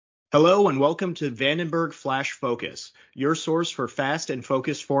Hello and welcome to Vandenberg Flash Focus, your source for fast and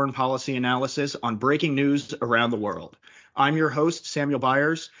focused foreign policy analysis on breaking news around the world. I'm your host, Samuel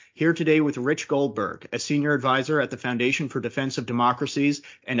Byers, here today with Rich Goldberg, a senior advisor at the Foundation for Defense of Democracies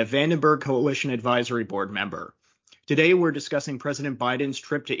and a Vandenberg Coalition Advisory Board member. Today, we're discussing President Biden's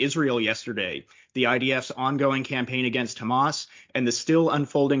trip to Israel yesterday, the IDF's ongoing campaign against Hamas, and the still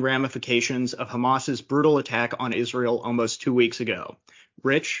unfolding ramifications of Hamas's brutal attack on Israel almost 2 weeks ago.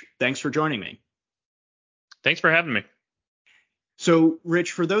 Rich, thanks for joining me. Thanks for having me. So,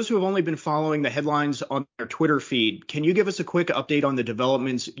 Rich, for those who have only been following the headlines on their Twitter feed, can you give us a quick update on the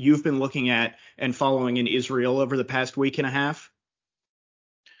developments you've been looking at and following in Israel over the past week and a half?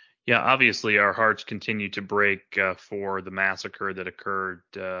 Yeah, obviously our hearts continue to break for the massacre that occurred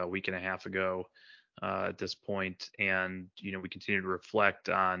a week and a half ago at this point. And, we continue to reflect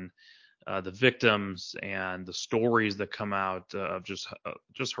on the victims and the stories that come out of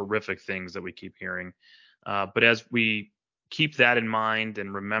just horrific things that we keep hearing. But as we keep that in mind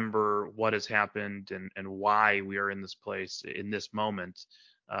and remember what has happened and why we are in this place in this moment,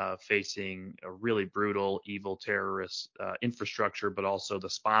 facing a really brutal, evil terrorist infrastructure, but also the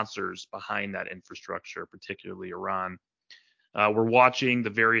sponsors behind that infrastructure, particularly Iran. We're watching the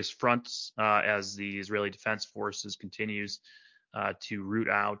various fronts as the Israeli Defense Forces continues to root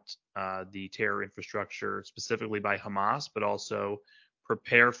out the terror infrastructure, specifically by Hamas, but also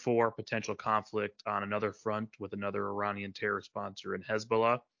prepare for potential conflict on another front with another Iranian terror sponsor in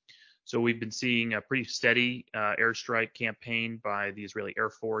Hezbollah. So we've been seeing a pretty steady airstrike campaign by the Israeli Air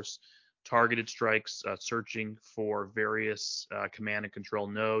Force, targeted strikes, searching for various command and control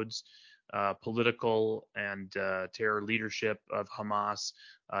nodes, political and terror leadership of Hamas,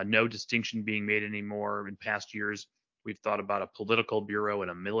 no distinction being made anymore. In past years, we've thought about a political bureau and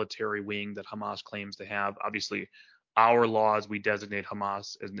a military wing that Hamas claims to have. Obviously, our laws, we designate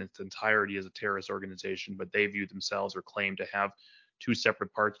Hamas in its entirety as a terrorist organization, but they view themselves or claim to have two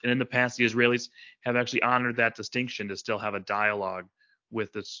separate parts. And in the past, the Israelis have actually honored that distinction to still have a dialogue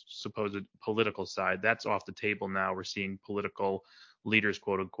with the supposed political side. That's off the table now. We're seeing political leaders,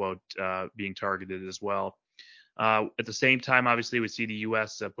 quote unquote, being targeted as well. At the same time, obviously, we see the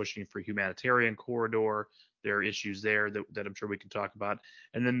U.S. Pushing for humanitarian corridor. There are issues there that I'm sure we can talk about.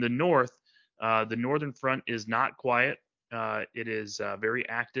 And then the northern front is not quiet. It is very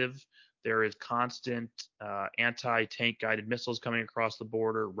active. There is constant anti-tank guided missiles coming across the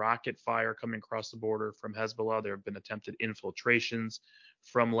border, rocket fire coming across the border from Hezbollah. There have been attempted infiltrations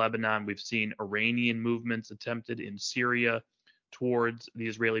from Lebanon. We've seen Iranian movements attempted in Syria towards the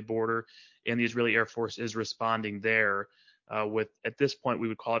Israeli border, and the Israeli Air Force is responding there with, at this point, we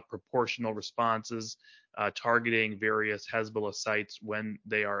would call it proportional responses, targeting various Hezbollah sites when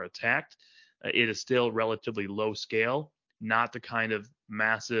they are attacked. It is still relatively low scale, not the kind of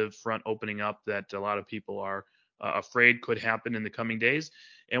massive front opening up that a lot of people are afraid could happen in the coming days.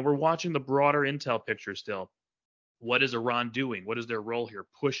 And we're watching the broader intel picture still. What is Iran doing? What is their role here?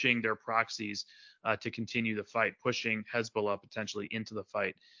 Pushing their proxies to continue the fight, pushing Hezbollah potentially into the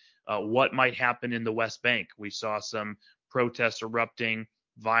fight. What might happen in the West Bank? We saw some protests erupting,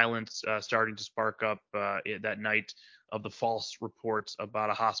 violence starting to spark up that night of the false reports about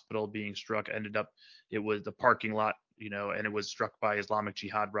a hospital being struck. It was the parking lot, and it was struck by Islamic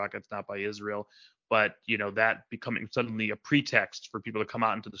Jihad rockets, not by Israel. But, that becoming suddenly a pretext for people to come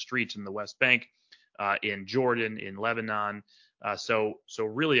out into the streets in the West Bank, in Jordan, in Lebanon. So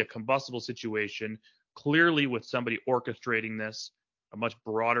really a combustible situation, clearly with somebody orchestrating this, a much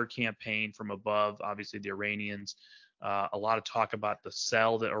broader campaign from above, obviously the Iranians. A lot of talk about the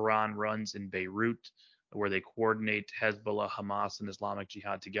cell that Iran runs in Beirut, where they coordinate Hezbollah, Hamas, and Islamic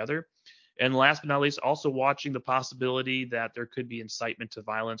Jihad together. And last but not least, also watching the possibility that there could be incitement to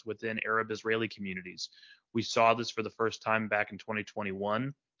violence within Arab-Israeli communities. We saw this for the first time back in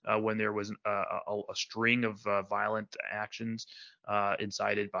 2021 when there was a string of violent actions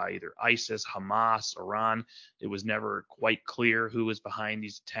incited by either ISIS, Hamas, Iran. It was never quite clear who was behind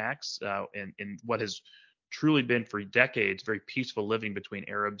these attacks and what has truly been for decades very peaceful living between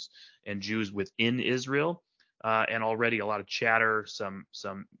Arabs and Jews within Israel. And already a lot of chatter, some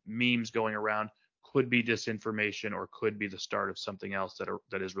memes going around, could be disinformation or could be the start of something else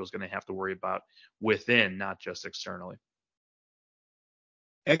that Israel's going to have to worry about within, not just externally.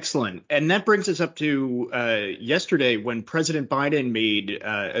 Excellent. And that brings us up to yesterday when President Biden made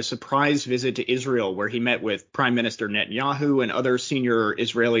a surprise visit to Israel where he met with Prime Minister Netanyahu and other senior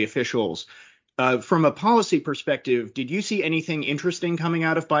Israeli officials. From a policy perspective, did you see anything interesting coming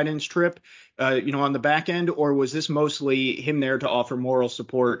out of Biden's trip, on the back end, or was this mostly him there to offer moral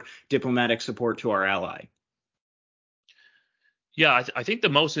support, diplomatic support to our ally? Yeah, I think the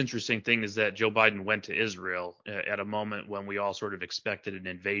most interesting thing is that Joe Biden went to Israel at a moment when we all sort of expected an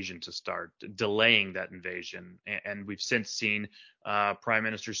invasion to start, delaying that invasion. And we've since seen Prime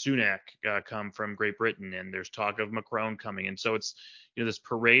Minister Sunak come from Great Britain, and there's talk of Macron coming. And so it's this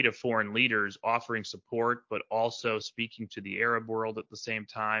parade of foreign leaders offering support, but also speaking to the Arab world at the same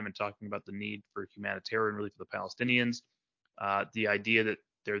time and talking about the need for humanitarian relief for the Palestinians. The idea that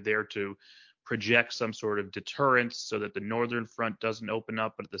they're there to project some sort of deterrence so that the northern front doesn't open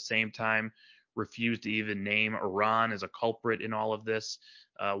up, but at the same time refuse to even name Iran as a culprit in all of this.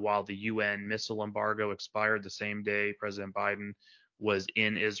 While the UN missile embargo expired the same day President Biden was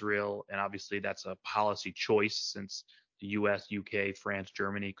in Israel, and obviously that's a policy choice since the U.S., UK, France,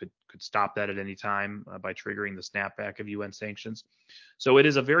 Germany could stop that at any time by triggering the snapback of UN sanctions. So it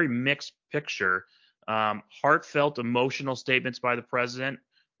is a very mixed picture. Heartfelt, emotional statements by the president,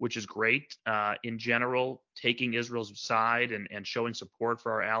 which is great. In general, taking Israel's side and showing support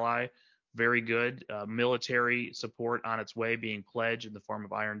for our ally, very good. Military support on its way being pledged in the form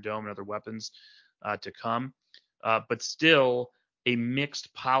of Iron Dome and other weapons to come. But still, a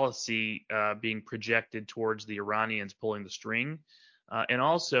mixed policy being projected towards the Iranians pulling the string. And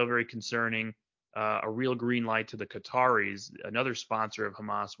also very concerning, a real green light to the Qataris, another sponsor of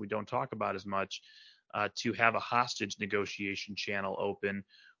Hamas we don't talk about as much, to have a hostage negotiation channel open,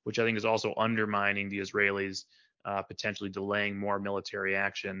 which I think is also undermining the Israelis, potentially delaying more military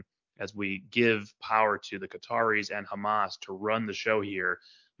action as we give power to the Qataris and Hamas to run the show here,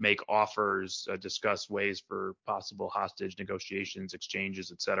 make offers, discuss ways for possible hostage negotiations,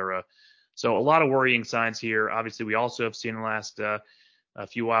 exchanges, etc. So a lot of worrying signs here. Obviously, we also have seen in the last a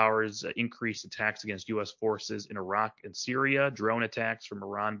few hours increased attacks against U.S. forces in Iraq and Syria, drone attacks from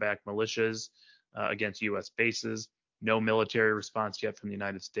Iran-backed militias against U.S. bases. No military response yet from the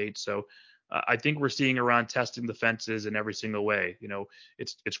United States. So I think we're seeing Iran testing the fences in every single way.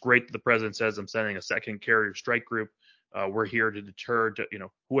 It's great that the president says I'm sending a second carrier strike group. We're here to deter,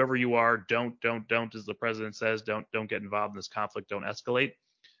 whoever you are, don't, as the president says, don't get involved in this conflict, don't escalate.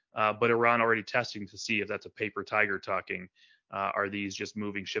 But Iran already testing to see if that's a paper tiger talking. Are these just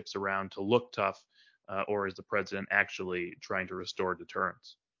moving ships around to look tough, or is the president actually trying to restore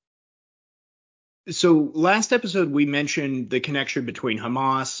deterrence? So last episode, we mentioned the connection between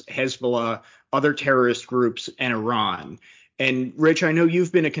Hamas, Hezbollah, other terrorist groups, and Iran. And Rich, I know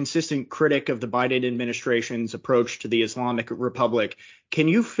you've been a consistent critic of the Biden administration's approach to the Islamic Republic. Can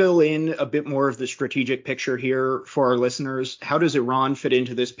you fill in a bit more of the strategic picture here for our listeners? How does Iran fit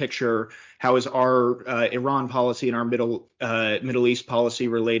into this picture? How is our Iran policy and our Middle East policy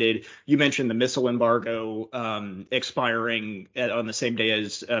related? You mentioned the missile embargo expiring on the same day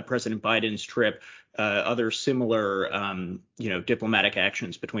as President Biden's trip. Other similar, diplomatic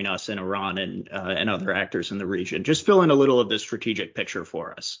actions between us and Iran and other actors in the region. Just fill in a little of the strategic picture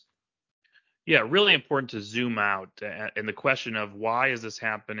for us. Yeah, really important to zoom out. And the question of why is this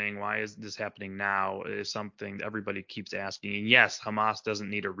happening? Why is this happening now is something that everybody keeps asking. And yes, Hamas doesn't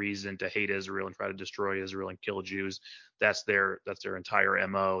need a reason to hate Israel and try to destroy Israel and kill Jews. That's their entire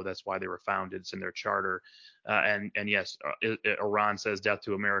MO. That's why they were founded. It's in their charter. And yes, Iran says death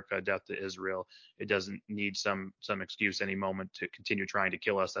to America, death to Israel. It doesn't need some excuse any moment to continue trying to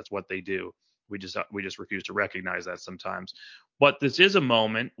kill us. That's what they do. We just refuse to recognize that sometimes. But this is a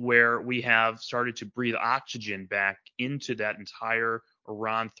moment where we have started to breathe oxygen back into that entire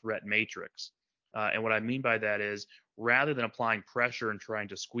Iran threat matrix. And what I mean by that is rather than applying pressure and trying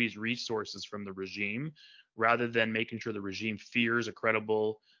to squeeze resources from the regime, rather than making sure the regime fears a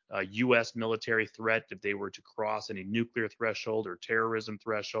credible U.S. military threat if they were to cross any nuclear threshold or terrorism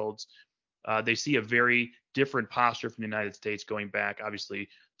thresholds, they see a very different posture from the United States going back, obviously,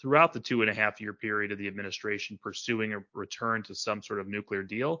 throughout the 2.5-year period of the administration pursuing a return to some sort of nuclear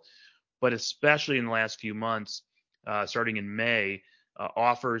deal, but especially in the last few months, starting in May,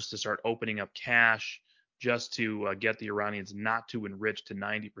 offers to start opening up cash just to get the Iranians not to enrich to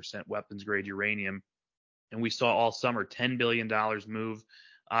 90% weapons grade uranium. And we saw all summer $10 billion move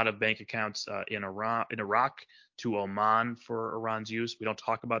out of bank accounts in Iraq to Oman for Iran's use. We don't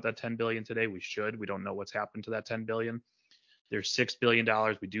talk about that 10 billion today. We should. We don't know what's happened to that 10 billion. There's $6 billion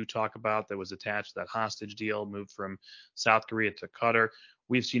we do talk about that was attached to that hostage deal, moved from South Korea to Qatar.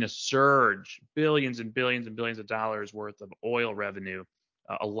 We've seen a surge, billions and billions and billions of dollars worth of oil revenue,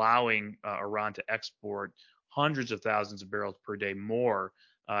 allowing Iran to export hundreds of thousands of barrels per day more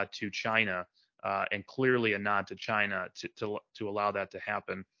to China, and clearly a nod to China to allow that to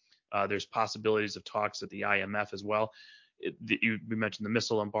happen. There's possibilities of talks at the IMF as well. We mentioned the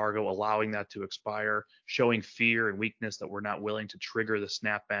missile embargo, allowing that to expire, showing fear and weakness that we're not willing to trigger the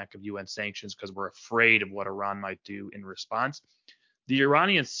snapback of UN sanctions because we're afraid of what Iran might do in response. The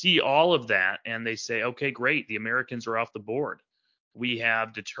Iranians see all of that and they say, okay, great, the Americans are off the board. We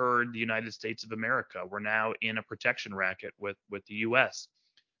have deterred the United States of America. We're now in a protection racket with the U.S.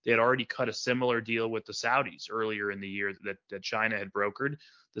 They had already cut a similar deal with the Saudis earlier in the year that China had brokered.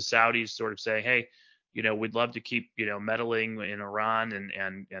 The Saudis sort of say, hey, we'd love to keep, meddling in Iran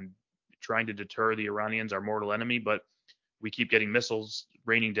and trying to deter the Iranians, our mortal enemy, but we keep getting missiles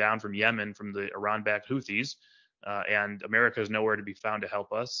raining down from Yemen from the Iran-backed Houthis, and America is nowhere to be found to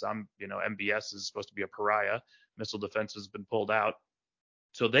help us. MBS is supposed to be a pariah. Missile defense has been pulled out.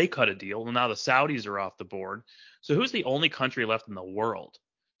 So they cut a deal. Well, now the Saudis are off the board. So who's the only country left in the world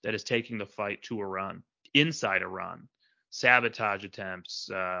that is taking the fight to Iran, inside Iran? Sabotage attempts,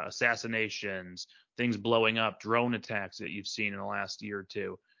 assassinations, things blowing up, drone attacks that you've seen in the last year or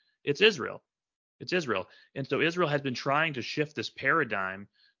two. It's Israel. It's Israel. And so Israel has been trying to shift this paradigm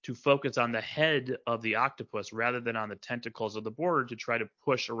to focus on the head of the octopus rather than on the tentacles of the border to try to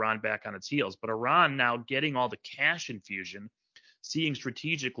push Iran back on its heels. But Iran now getting all the cash infusion, seeing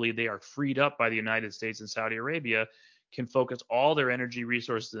strategically they are freed up by the United States and Saudi Arabia, can focus all their energy,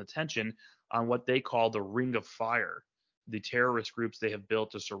 resources, and attention on what they call the Ring of Fire, the terrorist groups they have built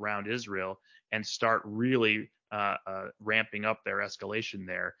to surround Israel, and start really ramping up their escalation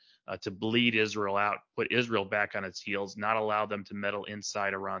there to bleed Israel out, put Israel back on its heels, not allow them to meddle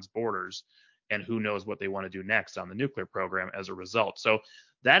inside Iran's borders, and who knows what they want to do next on the nuclear program as a result. So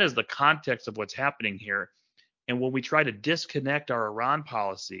that is the context of what's happening here. And when we try to disconnect our Iran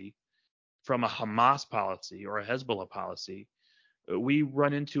policy from a Hamas policy or a Hezbollah policy, we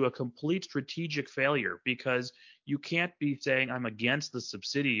run into a complete strategic failure, because you can't be saying I'm against the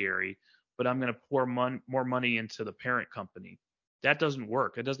subsidiary, but I'm going to pour more money into the parent company. That doesn't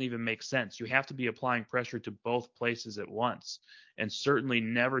work. It doesn't even make sense. You have to be applying pressure to both places at once, and certainly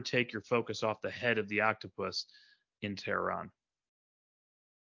never take your focus off the head of the octopus in Tehran.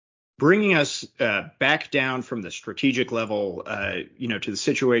 Bringing us back down from the strategic level, to the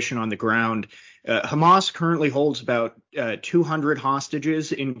situation on the ground, Hamas currently holds about 200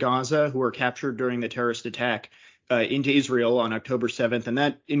 hostages in Gaza who were captured during the terrorist attack into Israel on October 7th, and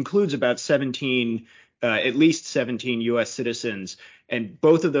that includes about at least 17 U.S. citizens. And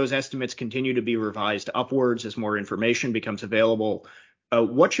both of those estimates continue to be revised upwards as more information becomes available.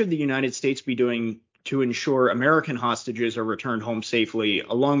 What should the United States be doing to ensure American hostages are returned home safely,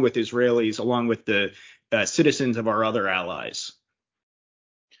 along with Israelis, along with the citizens of our other allies?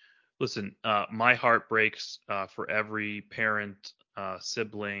 Listen, my heart breaks for every parent,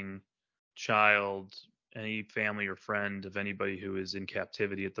 sibling, child, any family or friend of anybody who is in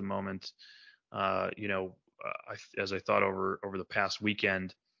captivity at the moment. As I thought over the past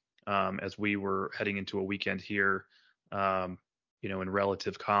weekend, as we were heading into a weekend here, in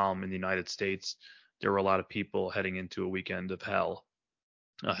relative calm in the United States, there were a lot of people heading into a weekend of hell,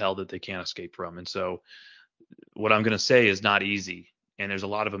 a hell that they can't escape from. And so what I'm going to say is not easy, and there's a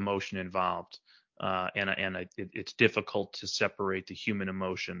lot of emotion involved. It's difficult to separate the human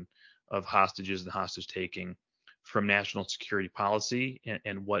emotion of hostages and hostage taking from national security policy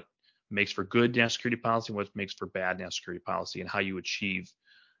and what makes for good national security policy and what makes for bad national security policy, and how you achieve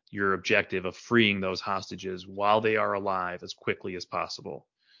your objective of freeing those hostages while they are alive as quickly as possible.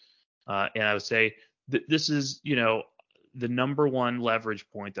 And I would say this is, the number one leverage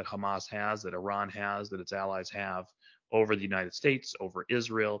point that Hamas has, that Iran has, that its allies have over the United States, over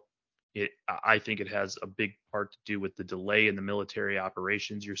Israel. I think it has a big part to do with the delay in the military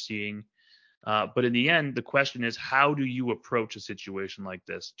operations you're seeing. But in the end, the question is, how do you approach a situation like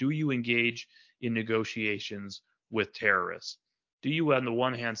this? Do you engage in negotiations with terrorists? Do you, on the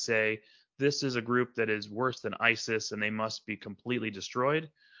one hand, say, this is a group that is worse than ISIS and they must be completely destroyed?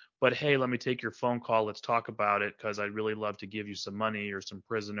 But hey, let me take your phone call. Let's talk about it, because I'd really love to give you some money or some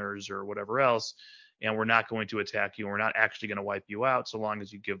prisoners or whatever else. And we're not going to attack you. And we're not actually going to wipe you out so long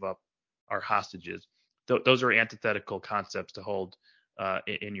as you give up our hostages. Those are antithetical concepts to hold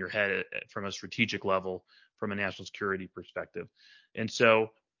in your head from a strategic level, from a national security perspective. And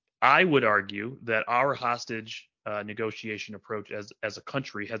so I would argue that our hostage negotiation approach as a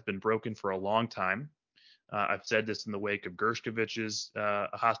country has been broken for a long time. I've said this in the wake of Gershkovich's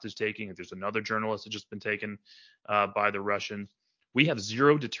hostage taking. If there's another journalist that's just been taken by the Russians, we have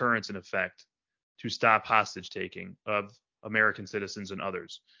zero deterrence in effect to stop hostage taking of American citizens and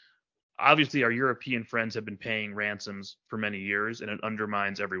others. Obviously, our European friends have been paying ransoms for many years, and it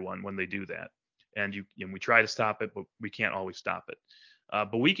undermines everyone when they do that. And we try to stop it, but we can't always stop it.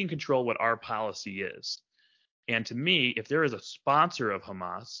 But we can control what our policy is. And to me, if there is a sponsor of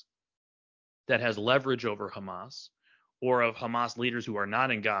Hamas that has leverage over Hamas, or of Hamas leaders who are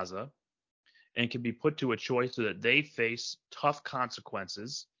not in Gaza, and can be put to a choice so that they face tough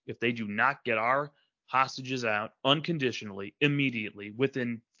consequences if they do not get our hostages out unconditionally, immediately,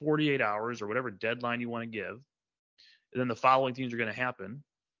 within 48 hours or whatever deadline you want to give. And then the following things are going to happen.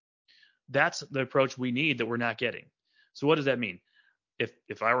 That's the approach we need that we're not getting. So what does that mean?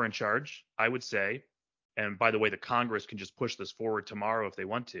 If I were in charge, I would say, and by the way, the Congress can just push this forward tomorrow if they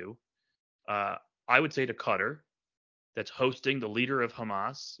want to. I would say to Qatar, that's hosting the leader of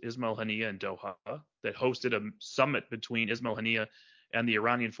Hamas, Ismail Haniyeh, in Doha, that hosted a summit between Ismail Haniyeh and the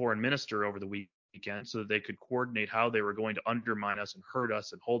Iranian foreign minister over the weekend so that they could coordinate how they were going to undermine us and hurt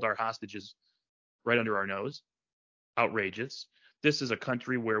us and hold our hostages right under our nose. Outrageous. This is a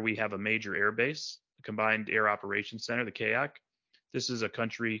country where we have a major air base, the Combined Air Operations Center, the CAOC. This is a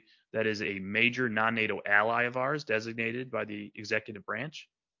country that is a major non-NATO ally of ours, designated by the executive branch.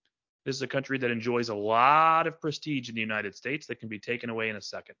 This is a country that enjoys a lot of prestige in the United States that can be taken away in a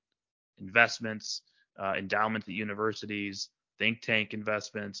second. Investments, endowments at universities, think tank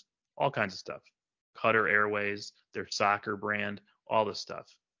investments, all kinds of stuff. Qatar Airways, their soccer brand, all this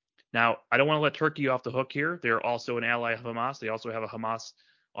stuff. Now, I don't want to let Turkey off the hook here. They're also an ally of Hamas. They also have a Hamas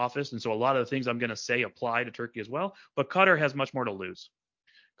office. And so a lot of the things I'm going to say apply to Turkey as well. But Qatar has much more to lose.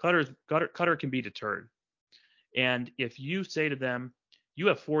 Qatar can be deterred. And if you say to them, you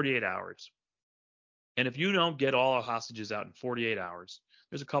have 48 hours. And if you don't get all our hostages out in 48 hours,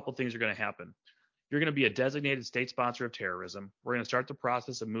 there's a couple things are going to happen. You're going to be a designated state sponsor of terrorism. We're going to start the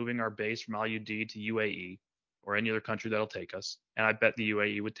process of moving our base from Al-Udeid to UAE or any other country that'll take us. And I bet the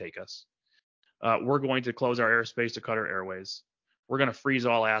UAE would take us. We're going to close our airspace to Qatar Airways. We're going to freeze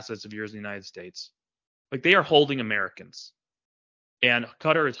all assets of yours in the United States. Like, they are holding Americans. And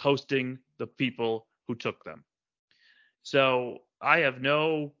Qatar is hosting the people who took them. So I have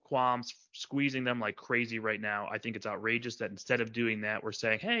no qualms squeezing them like crazy right now. I think it's outrageous that instead of doing that, we're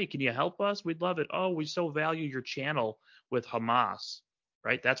saying, hey, can you help us? We'd love it. Oh, we so value your channel with Hamas,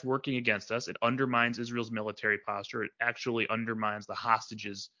 right? That's working against us. It undermines Israel's military posture. It actually undermines the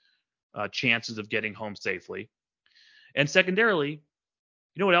hostages' chances of getting home safely. And secondarily,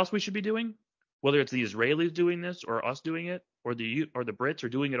 you know what else we should be doing? Whether it's the Israelis doing this or us doing it or the Brits are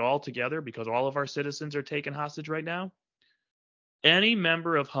doing it all together because all of our citizens are taken hostage right now. Any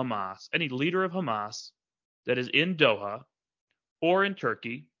member of Hamas, any leader of Hamas that is in Doha or in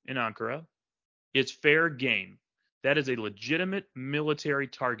Turkey, in Ankara, is fair game. That is a legitimate military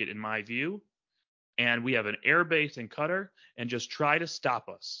target in my view. And we have an air base in Qatar, and just try to stop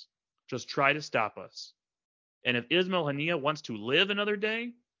us. Just try to stop us. And if Ismail Haniyeh wants to live another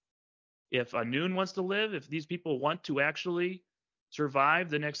day, if Anoon wants to live, if these people want to actually survive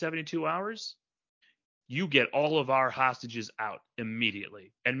the next 72 hours, you get all of our hostages out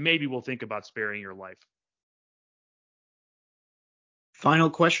immediately, and maybe we'll think about sparing your life. Final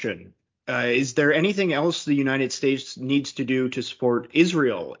question. Is there anything else the United States needs to do to support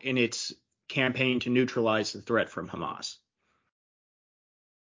Israel in its campaign to neutralize the threat from Hamas?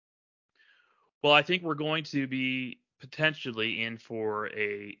 Well, I think we're going to be potentially in for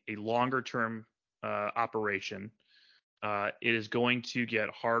a longer-term operation. It is going to get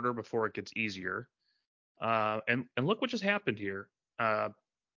harder before it gets easier. And look what just happened here.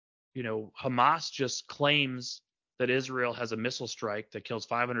 Hamas just claims that Israel has a missile strike that kills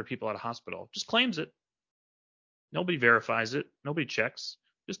 500 people at a hospital. Just claims it. Nobody verifies it. Nobody checks.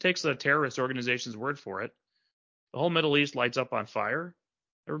 Just takes the terrorist organization's word for it. The whole Middle East lights up on fire.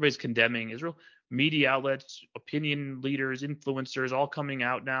 Everybody's condemning Israel. Media outlets, opinion leaders, influencers, all coming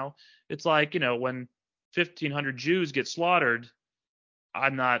out now. It's like, when 1,500 Jews get slaughtered,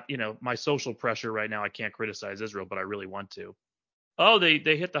 I'm not, my social pressure right now, I can't criticize Israel, but I really want to. Oh, they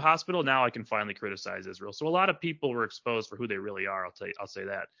hit the hospital. Now I can finally criticize Israel. So a lot of people were exposed for who they really are. I'll say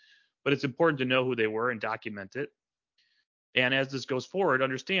that. But it's important to know who they were and document it. And as this goes forward,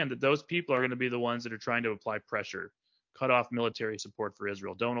 understand that those people are going to be the ones that are trying to apply pressure, cut off military support for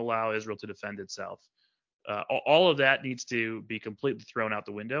Israel, don't allow Israel to defend itself. All of that needs to be completely thrown out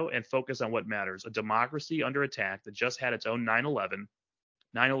the window and focus on what matters. A democracy under attack that just had its own 9/11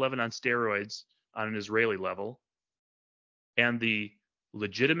 on steroids on an Israeli level, and the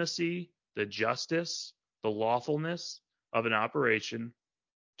legitimacy, the justice, the lawfulness of an operation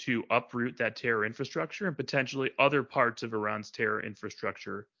to uproot that terror infrastructure and potentially other parts of Iran's terror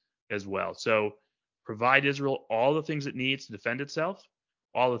infrastructure as well. So provide Israel all the things it needs to defend itself,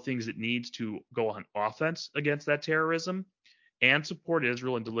 all the things it needs to go on offense against that terrorism, and support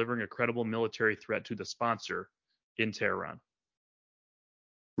Israel in delivering a credible military threat to the sponsor in Tehran.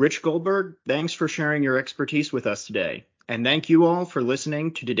 Rich Goldberg, thanks for sharing your expertise with us today. And thank you all for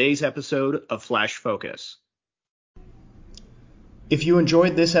listening to today's episode of Flash Focus. If you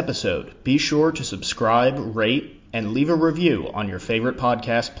enjoyed this episode, be sure to subscribe, rate, and leave a review on your favorite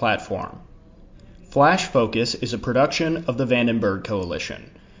podcast platform. Flash Focus is a production of the Vandenberg Coalition.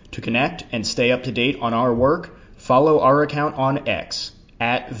 To connect and stay up to date on our work, follow our account on X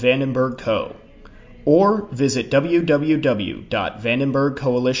 @VandenbergCo, or visit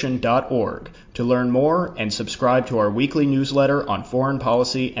www.vandenbergcoalition.org to learn more and subscribe to our weekly newsletter on foreign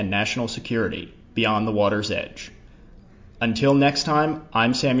policy and national security, Beyond the Water's Edge. Until next time,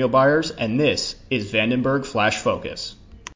 I'm Samuel Byers, and this is Vandenberg Flash Focus.